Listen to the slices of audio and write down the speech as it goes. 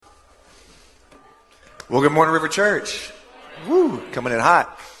Well, good morning, River Church. Woo, coming in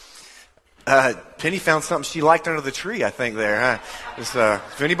hot. Penny found something she liked under the tree, I think, there. Huh?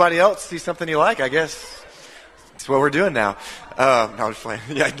 If anybody else sees something you like, I guess that's what we're doing now. No, I'm just playing.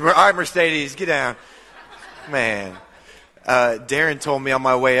 Yeah, all right, Mercedes, get down. Man, Darren told me on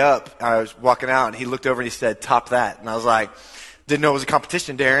my way up, I was walking out, and he looked over and he said, "Top that." And I was like, didn't know it was a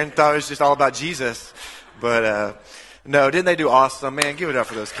competition, Darren. Thought it was just all about Jesus. But no, didn't they do awesome? Man, give it up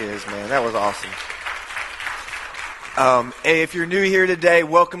for those kids, man. That was awesome. Hey, if you're new here today,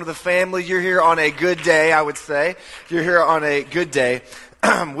 welcome to the family. You're here on a good day, I would say. You're here on a good day.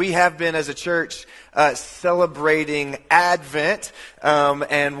 We have been, as a church, celebrating Advent,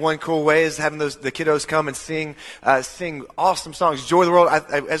 and one cool way is having the kiddos come and sing awesome songs. Joy of the world.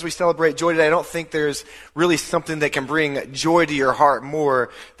 As we celebrate joy today, I don't think there's really something that can bring joy to your heart more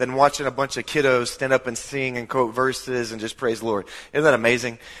than watching a bunch of kiddos stand up and sing and quote verses and just praise the Lord. Isn't that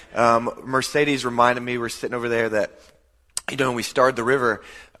amazing? Mercedes reminded me, we're sitting over there, that when we started the river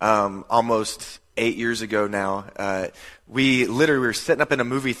almost 8 years ago now, we were setting up in a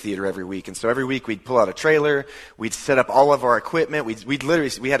movie theater every week. And so every week we'd pull out a trailer, we'd set up all of our equipment.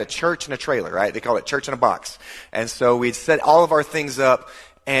 We had a church and a trailer, right? They call it church in a box. And so we'd set all of our things up,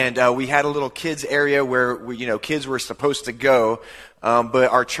 and we had a little kids area where kids were supposed to go,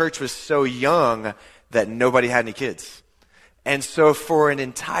 but our church was so young that nobody had any kids. And so for an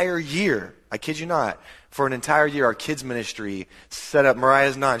entire year, I kid you not, for an entire year, our kids ministry set up,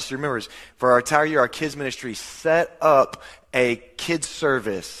 Mariah's not, she remembers, for our entire year, our kids ministry set up a kids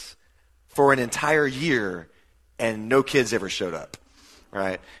service for an entire year, and no kids ever showed up,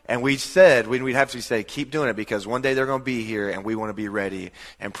 right? And we said, we'd have to say, keep doing it, because one day they're going to be here, and we want to be ready.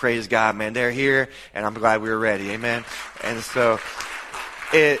 And praise God, man, they're here, and I'm glad we were ready, amen? And so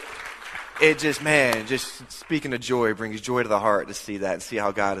it just speaking of joy brings joy to the heart to see that and see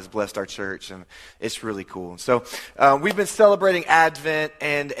how God has blessed our church, and it's really cool. So we've been celebrating Advent,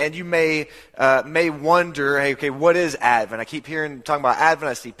 and you may wonder, hey, okay, what is Advent? I keep talking about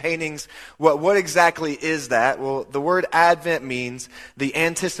Advent. I see paintings. What exactly is that? Well, the word Advent means the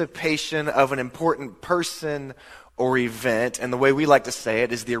anticipation of an important person or event, and the way we like to say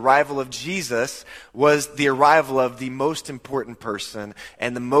it is the arrival of Jesus was the arrival of the most important person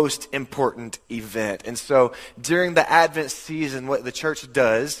and the most important event. And so during the Advent season, what the church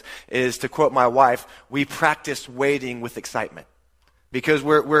does is, to quote my wife, we practice waiting with excitement. Because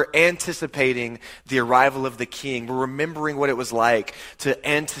we're anticipating the arrival of the King. We're remembering what it was like to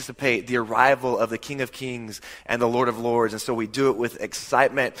anticipate the arrival of the King of Kings and the Lord of Lords. And so we do it with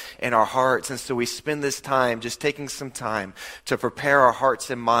excitement in our hearts. And so we spend this time just taking some time to prepare our hearts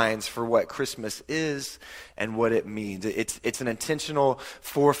and minds for what Christmas is and what it means. It's an intentional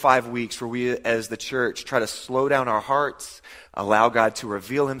 4 or 5 weeks where we, as the church, try to slow down our hearts, allow God to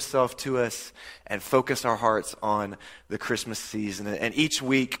reveal himself to us, and focus our hearts on the Christmas season. And each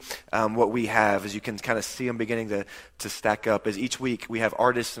week, what we have, as you can kind of see them beginning to stack up, is each week we have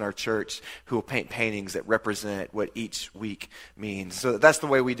artists in our church who will paint paintings that represent what each week means. So that's the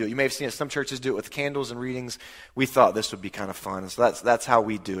way we do it. You may have seen it. Some churches do it with candles and readings. We thought this would be kind of fun. So that's how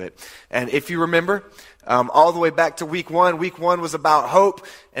we do it. And if you remember, all the way back to week one was about hope,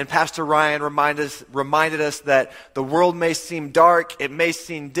 and Pastor Ryan reminded us that the world may seem dark, it may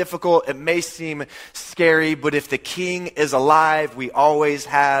seem difficult, it may seem scary, but if the King is alive, we always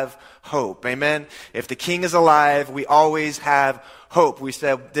have hope. Amen? If the King is alive, we always have hope.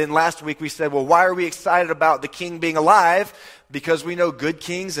 Then last week we said, well, why are we excited about the King being alive? Because we know good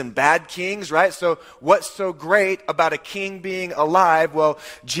kings and bad kings, right? So what's so great about a king being alive? Well,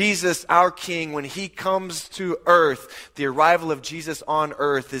 Jesus, our King, when he comes to earth, the arrival of Jesus on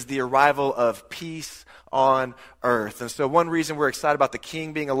earth is the arrival of peace on earth. And so one reason we're excited about the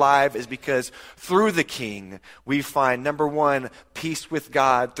King being alive is because through the King, we find, number one, peace with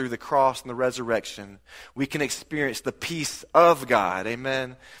God through the cross and the resurrection. We can experience the peace of God.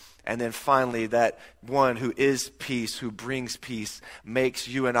 Amen. And then finally, that one who is peace, who brings peace, makes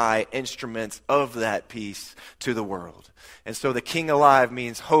you and I instruments of that peace to the world. And so the King alive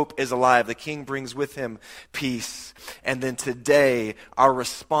means hope is alive. The King brings with him peace. And then today, our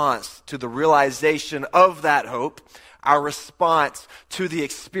response to the realization of that hope, our response to the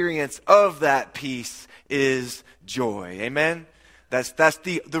experience of that peace is joy. Amen? That's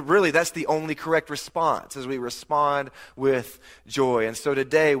the only correct response, as we respond with joy. And so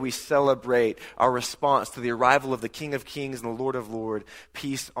today we celebrate our response to the arrival of the King of Kings and the Lord of Lords,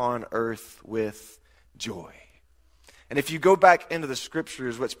 peace on earth with joy. And if you go back into the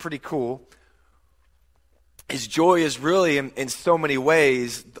scriptures, what's pretty cool His joy is really, in so many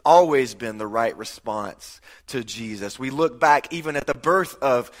ways, always been the right response to Jesus. We look back even at the birth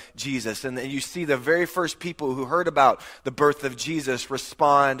of Jesus, and you see the very first people who heard about the birth of Jesus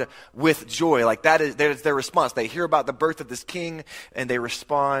respond with joy. Like that is their response. They hear about the birth of this king, and they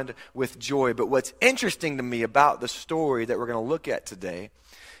respond with joy. But what's interesting to me about the story that we're going to look at today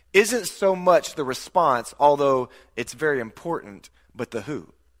isn't so much the response, although it's very important, but the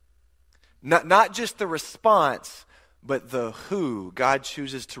who. Not just the response, but the who God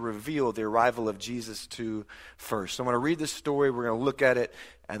chooses to reveal the arrival of Jesus to first. So I'm going to read this story, we're going to look at it,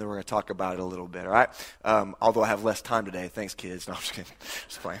 and then we're going to talk about it a little bit, all right? Although I have less time today. Thanks, kids. No, I'm just kidding.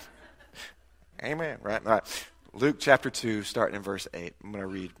 Just playing. Amen, right? All right. Luke chapter 2, starting in verse 8. I'm going to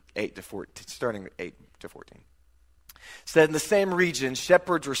read 8 to 14, starting 8 to 14. It said, in the same region,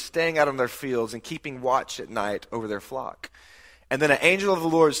 shepherds were staying out on their fields and keeping watch at night over their flock. And then an angel of the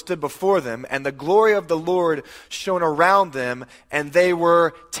Lord stood before them, and the glory of the Lord shone around them, and they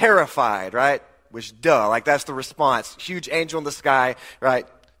were terrified, right? Which, like that's the response. Huge angel in the sky, right?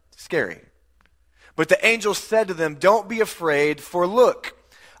 Scary. But the angel said to them, don't be afraid, for look,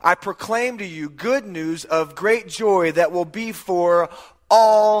 I proclaim to you good news of great joy that will be for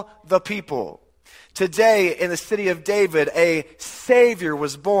all the people. Today, in the city of David, a Savior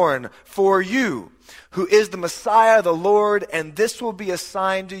was born for you, who is the Messiah, the Lord, and this will be a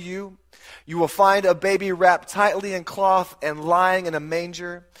sign to you. You will find a baby wrapped tightly in cloth and lying in a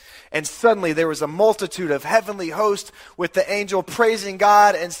manger. And suddenly there was a multitude of heavenly hosts with the angel praising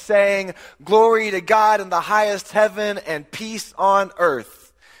God and saying, glory to God in the highest heaven and peace on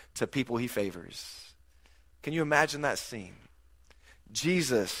earth to people he favors. Can you imagine that scene?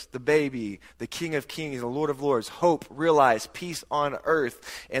 Jesus, the baby, the King of Kings, the Lord of Lords, hope, realize, peace on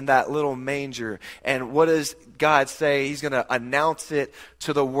earth in that little manger. And what does God say? He's going to announce it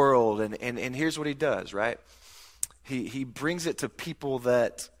to the world. And here's what he does, right? He brings it to people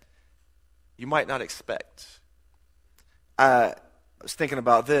that you might not expect. I was thinking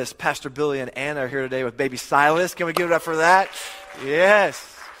about this. Pastor Billy and Anna are here today with baby Silas. Can we give it up for that?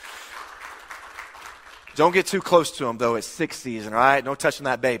 Yes. Don't get too close to him, though. It's 6 season, all right? No touching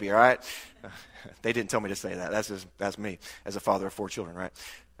that baby, all right? They didn't tell me to say that. That's me as a father of 4 children, right?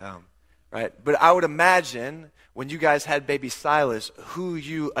 Right? But I would imagine when you guys had baby Silas, who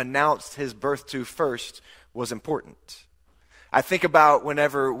you announced his birth to first was important. I think about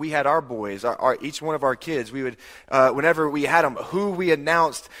whenever we had our boys, each one of our kids, we would, whenever we had them, who we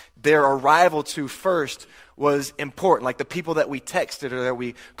announced their arrival to first was important. Like the people that we texted or that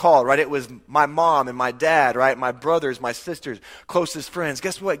we called, right? It was my mom and my dad, right? My brothers, my sisters, closest friends.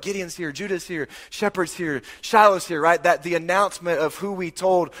 Guess what? Gideon's here, Judah's here, Shepherd's here, Shiloh's here, right? That the announcement of who we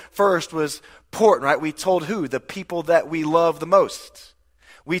told first was important, right? We told who? The people that we love the most.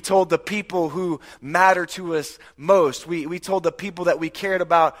 We told the people who matter to us most. We told the people that we cared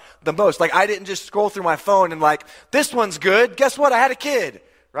about the most. Like I didn't just scroll through my phone and like, this one's good. Guess what? I had a kid,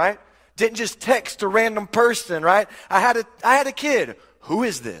 right? Didn't just text a random person, right? I had a kid. Who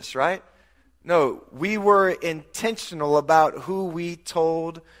is this, right? No, we were intentional about who we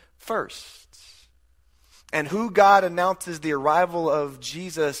told first. And who God announces the arrival of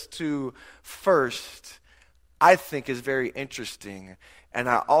Jesus to first, I think is very interesting. And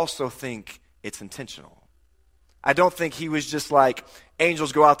I also think it's intentional. I don't think he was just like,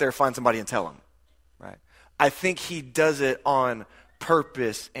 angels go out there, find somebody and tell them, right? I think he does it on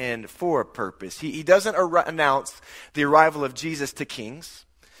purpose and for a purpose. He doesn't announce the arrival of Jesus to kings.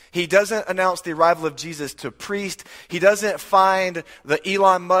 He doesn't announce the arrival of Jesus to priests. He doesn't find the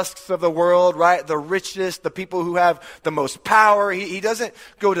Elon Musks of the world, right? The richest, the people who have the most power. He doesn't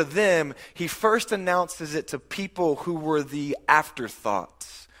go to them. He first announces it to people who were the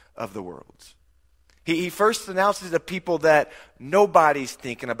afterthoughts of the world. He first announces it to people that nobody's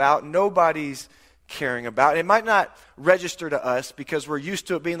thinking about, nobody's caring about. It might not register to us because we're used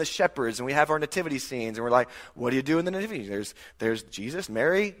to it being the shepherds and we have our nativity scenes and we're like, what do you do in the nativity? There's Jesus,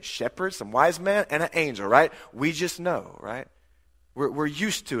 Mary, shepherds, some wise men, and an angel, right? We just know, right? We're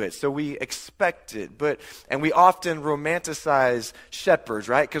used to it, so we expect it. And we often romanticize shepherds,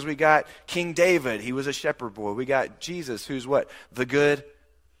 right? Because we got King David, he was a shepherd boy. We got Jesus, who's what? The good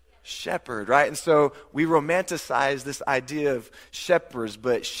shepherd, right? And so we romanticize this idea of shepherds,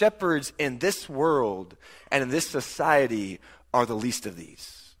 but shepherds in this world and in this society are the least of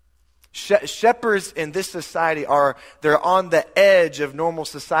these. Shepherds in this society they're on the edge of normal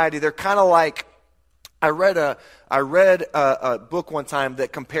society. They're kind of like, I read a book one time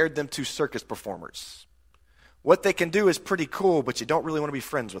that compared them to circus performers. What they can do is pretty cool, but you don't really want to be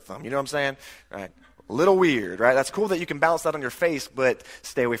friends with them. You know what I'm saying? Right? A little weird, right? That's cool that you can bounce that on your face, but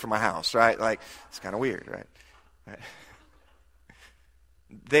stay away from my house, right? Like, it's kind of weird, right? Right?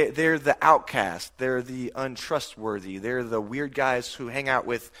 They're the outcast. They're the untrustworthy. They're the weird guys who hang out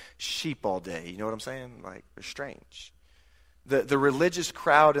with sheep all day. You know what I'm saying? Like, they're strange. The religious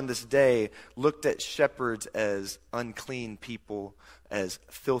crowd in this day looked at shepherds as unclean people, as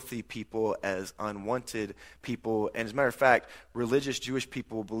filthy people, as unwanted people. And as a matter of fact, religious Jewish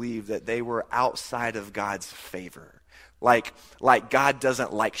people believed that they were outside of God's favor. Like God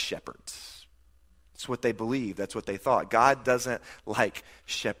doesn't like shepherds. That's what they believed. That's what they thought. God doesn't like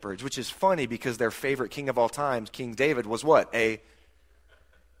shepherds, which is funny because their favorite king of all times, King David, was what?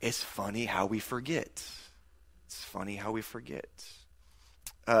 It's funny how we forget. It's funny how we forget.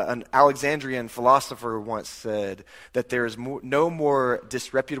 An Alexandrian philosopher once said that there is no more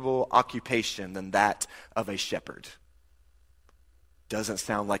disreputable occupation than that of a shepherd. Doesn't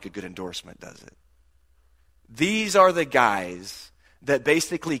sound like a good endorsement, does it? These are the guys that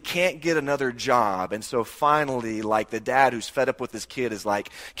basically can't get another job, and so finally, like the dad who's fed up with his kid is like,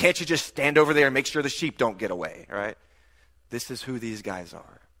 can't you just stand over there and make sure the sheep don't get away, right? This is who these guys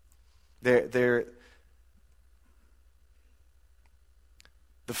are. They're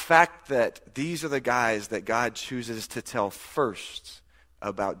the fact that these are the guys that God chooses to tell first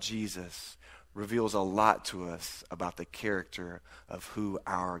about Jesus reveals a lot to us about the character of who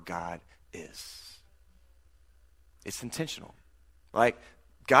our God is. It's intentional. Like,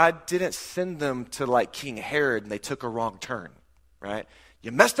 God didn't send them to like King Herod and they took a wrong turn, right?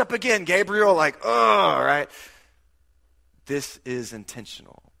 You messed up again, Gabriel, like, oh, right? This is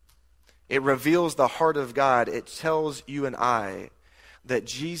intentional. It reveals the heart of God. It tells you and I that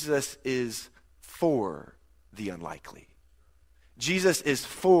Jesus is for the unlikely. Jesus is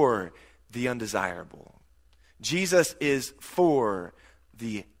for the undesirable. Jesus is for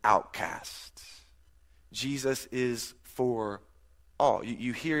the outcast. Jesus is for all.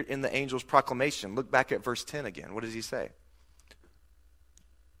 You hear it in the angel's proclamation. Look back at verse 10 again. What does he say?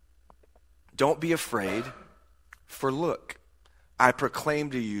 Don't be afraid, for look, I proclaim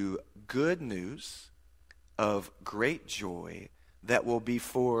to you good news of great joy that will be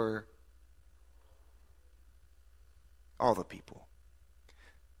for all the people.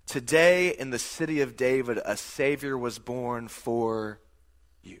 Today in the city of David, a Savior was born for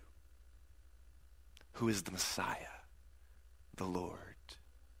you, who is the Messiah, the Lord.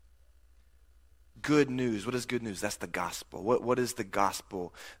 Good news. What is good news? That's the gospel. What is the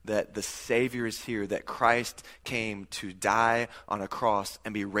gospel? That the Savior is here, that Christ came to die on a cross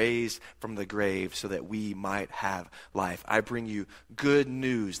and be raised from the grave so that we might have life. I bring you good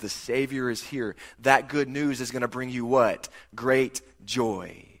news. The Savior is here. That good news is going to bring you what? Great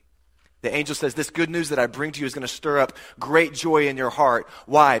joy. The angel says, this good news that I bring to you is going to stir up great joy in your heart.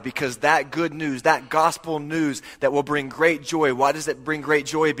 Why? Because that good news, that gospel news that will bring great joy. Why does it bring great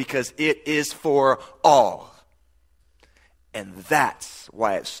joy? Because it is for all. And that's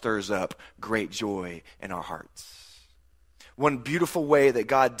why it stirs up great joy in our hearts. One beautiful way that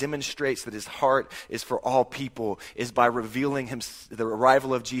God demonstrates that his heart is for all people is by revealing the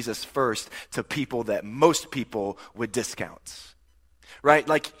arrival of Jesus first to people that most people would discount. Right?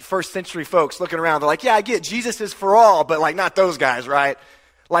 Like first century folks looking around, they're like, yeah, I get Jesus is for all, but like not those guys, right?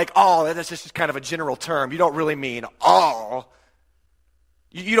 Like all, that's just kind of a general term. You don't really mean all.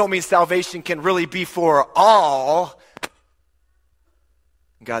 You don't mean salvation can really be for all.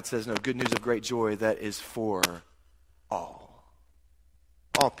 God says, no, good news of great joy that is for all.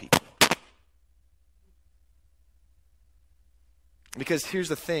 All people. Because here's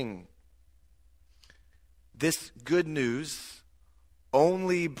the thing. This good news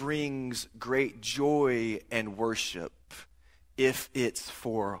only brings great joy and worship if it's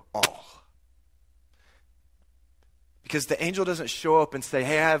for all. Because the angel doesn't show up and say,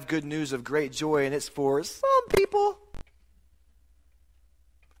 hey, I have good news of great joy and it's for some people.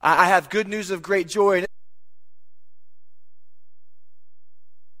 I have good news of great joy and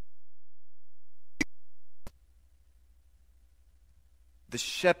the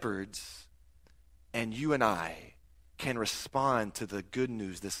shepherds and you and I can respond to the good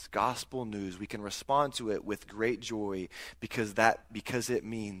news, this gospel news. We can respond to it with great joy because it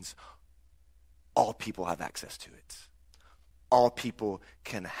means all people have access to it. All people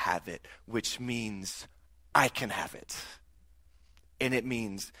can have it, which means I can have it. And it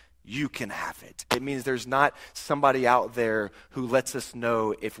means you can have it. It means there's not somebody out there who lets us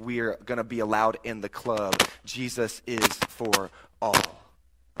know if we are going to be allowed in the club. Jesus is for all.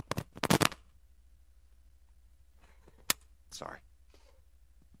 Sorry.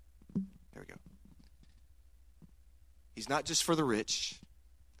 There we go. He's not just for the rich.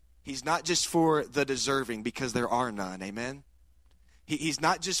 He's not just for the deserving, because there are none. Amen? He's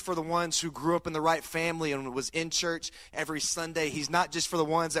not just for the ones who grew up in the right family and was in church every Sunday. He's not just for the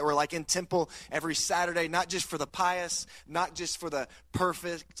ones that were like in temple every Saturday, not just for the pious, not just for the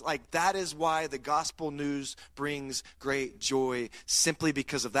perfect. Like, that is why the gospel news brings great joy, simply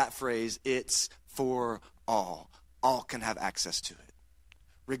because of that phrase, it's for all. All can have access to it.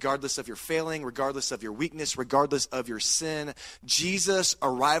 Regardless of your failing, regardless of your weakness, regardless of your sin, Jesus'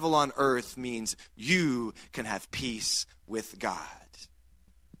 arrival on earth means you can have peace with God.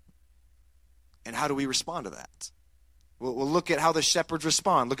 And how do we respond to that? We'll look at how the shepherds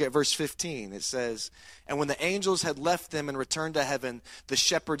respond. Look at verse 15. It says, "And when the angels had left them and returned to heaven, the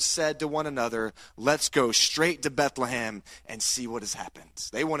shepherds said to one another, 'Let's go straight to Bethlehem and see what has happened.'"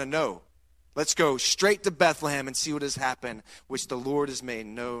 They want to know. Let's go straight to Bethlehem and see what has happened, which the Lord has made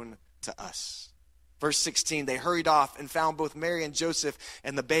known to us. Verse 16, "They hurried off and found both Mary and Joseph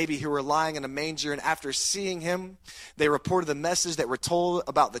and the baby who were lying in a manger. And after seeing him, they reported the message that were told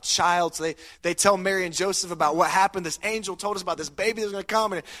about the child." So they tell Mary and Joseph about what happened. This angel told us about this baby that's going to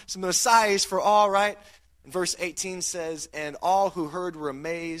come, and some Messiah is for all, right? And verse 18 says, "And all who heard were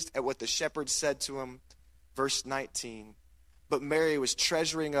amazed at what the shepherds said to him." Verse 19, "But Mary was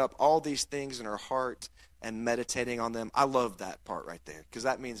treasuring up all these things in her heart and meditating on them." I love that part right there, because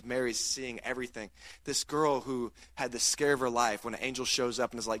that means Mary's seeing everything. This girl who had the scare of her life when an angel shows up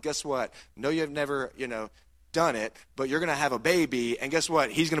and is like, "Guess what? No, you've never, done it, but you're going to have a baby, and guess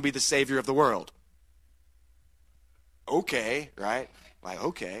what? He's going to be the savior of the world." Okay, right? Like,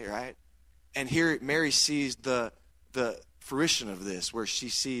 okay, right? And here Mary sees the fruition of this, where she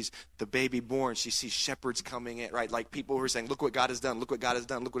sees the baby born. She sees shepherds coming in, right? Like people who are saying, "Look what God has done, look what God has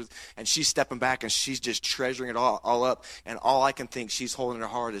done, look what," and she's stepping back and she's just treasuring it all up. And all I can think she's holding in her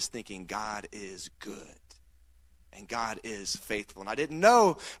heart is thinking, God is good and God is faithful. And I didn't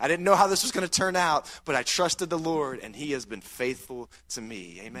know how this was going to turn out, but I trusted the Lord and he has been faithful to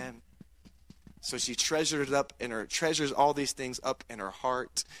me. Amen. So she treasures all these things up in her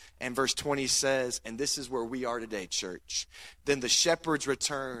heart. And verse 20 says, and this is where we are today, church. "Then the shepherds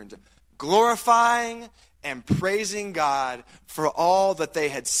returned, glorifying and praising God for all that they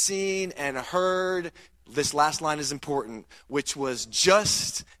had seen and heard." This last line is important, "which was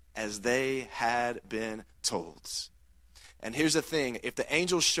just as they had been told." And here's the thing. If the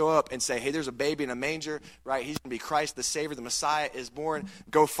angels show up and say, "Hey, there's a baby in a manger, right? He's going to be Christ, the Savior, the Messiah is born.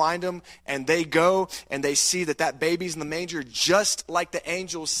 Go find him." And they go and they see that baby's in the manger just like the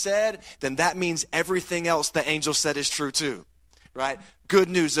angel said, then that means everything else the angel said is true too, right? Good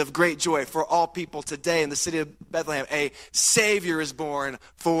news of great joy for all people today in the city of Bethlehem. A Savior is born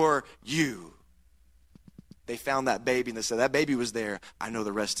for you. They found that baby and they said, "That baby was there. I know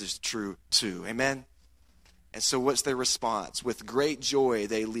the rest is true too." Amen? And so what's their response? With great joy,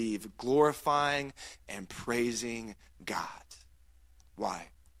 they leave, glorifying and praising God.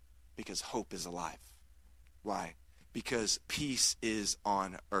 Why? Because hope is alive. Why? Because peace is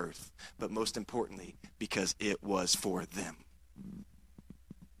on earth. But most importantly, because it was for them.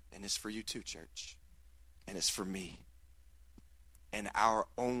 And it's for you too, church. And it's for me. And our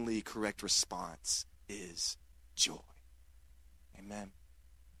only correct response is joy. Amen.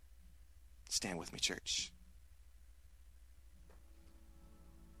 Stand with me, church.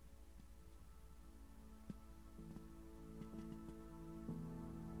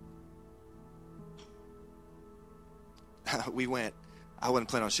 I wasn't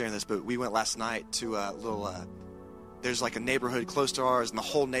planning on sharing this, but we went last night to a little, there's like a neighborhood close to ours, and the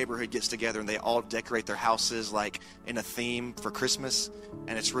whole neighborhood gets together, and they all decorate their houses like in a theme for Christmas,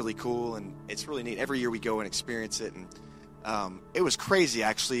 and it's really cool, and it's really neat. Every year we go and experience it, and it was crazy,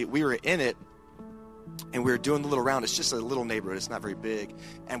 actually. We were in it, and we were doing the little round. It's just a little neighborhood. It's not very big,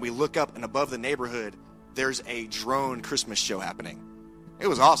 and we look up, and above the neighborhood, there's a drone Christmas show happening. It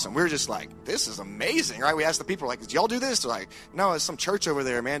was awesome. We were just like, this is amazing, right? We asked the people, like, did y'all do this? They're like, no, it's some church over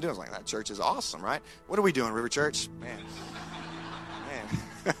there, man. I was like, that church is awesome, right? What are we doing, River Church? Man.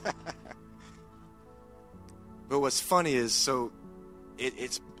 But what's funny is, so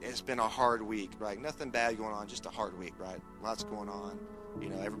it's been a hard week, right? Nothing bad going on, just a hard week, right? Lots going on.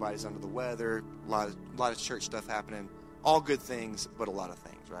 Everybody's under the weather, a lot of church stuff happening. All good things, but a lot of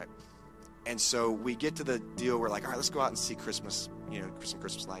things, right? And so we get to the deal where, like, all right, let's go out and see Christmas, some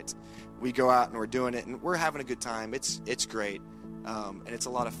Christmas lights. We go out and we're doing it, and we're having a good time. It's great, and it's a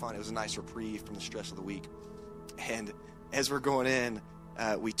lot of fun. It was a nice reprieve from the stress of the week. And as we're going in,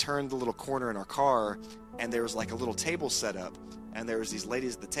 we turned the little corner in our car, and there was like a little table set up, and there was these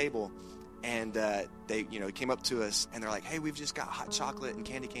ladies at the table, and they came up to us, and they're like, "Hey, we've just got hot chocolate and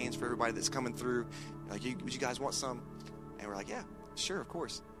candy canes for everybody that's coming through. Like, would you guys want some?" And we're like, "Yeah, sure, of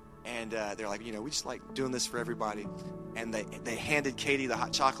course." And they're like, we just like doing this for everybody. And they handed Katie the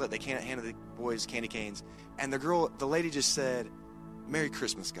hot chocolate. They handed the boys candy canes. And the lady just said, "Merry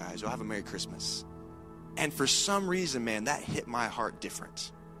Christmas, guys. You'll have a Merry Christmas." And for some reason, man, that hit my heart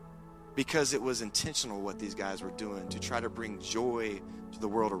different. Because it was intentional what these guys were doing to try to bring joy to the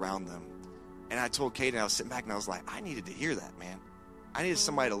world around them. And I told Katie, and I was sitting back, and I was like, I needed to hear that, man. I needed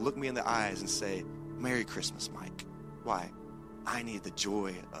somebody to look me in the eyes and say, "Merry Christmas, Mike." Why? I need the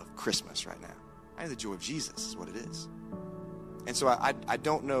joy of Christmas right now. I need the joy of Jesus is what it is. And so I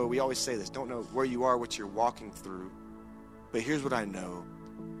don't know, we always say this, don't know where you are, what you're walking through. But here's what I know.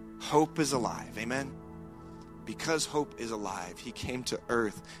 Hope is alive. Amen? Because hope is alive, he came to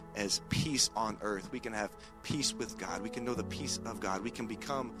earth as peace on earth. We can have peace with God. We can know the peace of God. We can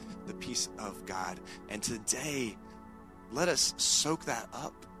become the peace of God. And today, let us soak that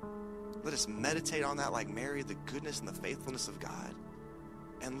up. Let us meditate on that like Mary, the goodness and the faithfulness of God.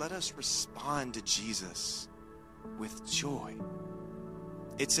 And let us respond to Jesus with joy.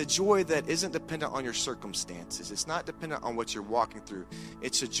 It's a joy that isn't dependent on your circumstances. It's not dependent on what you're walking through.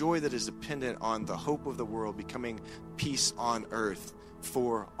 It's a joy that is dependent on the hope of the world becoming peace on earth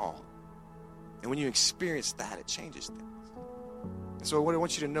for all. And when you experience that, it changes things. And so what I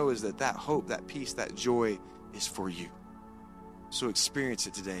want you to know is that hope, that peace, that joy is for you. So experience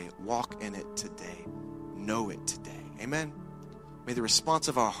it today. Walk in it today. Know it today. Amen? May the response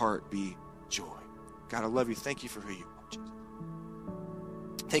of our heart be joy. God, I love you. Thank you for who you are, Jesus.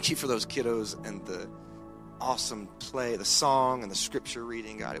 Thank you for those kiddos and the awesome play, the song and the scripture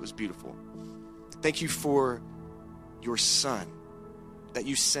reading. God, it was beautiful. Thank you for your Son that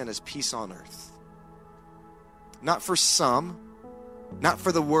you sent as peace on earth. Not for some, not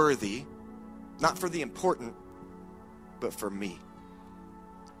for the worthy, not for the important, but for me,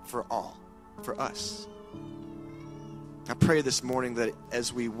 for all, for us. I pray this morning that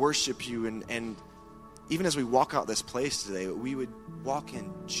as we worship you and even as we walk out this place today, we would walk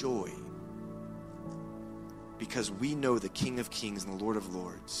in joy because we know the King of Kings and the Lord of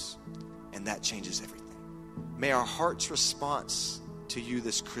Lords, and that changes everything. May our heart's response to you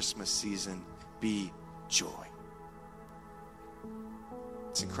this Christmas season be joy.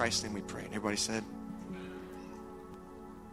 It's in Christ's name we pray. And everybody said,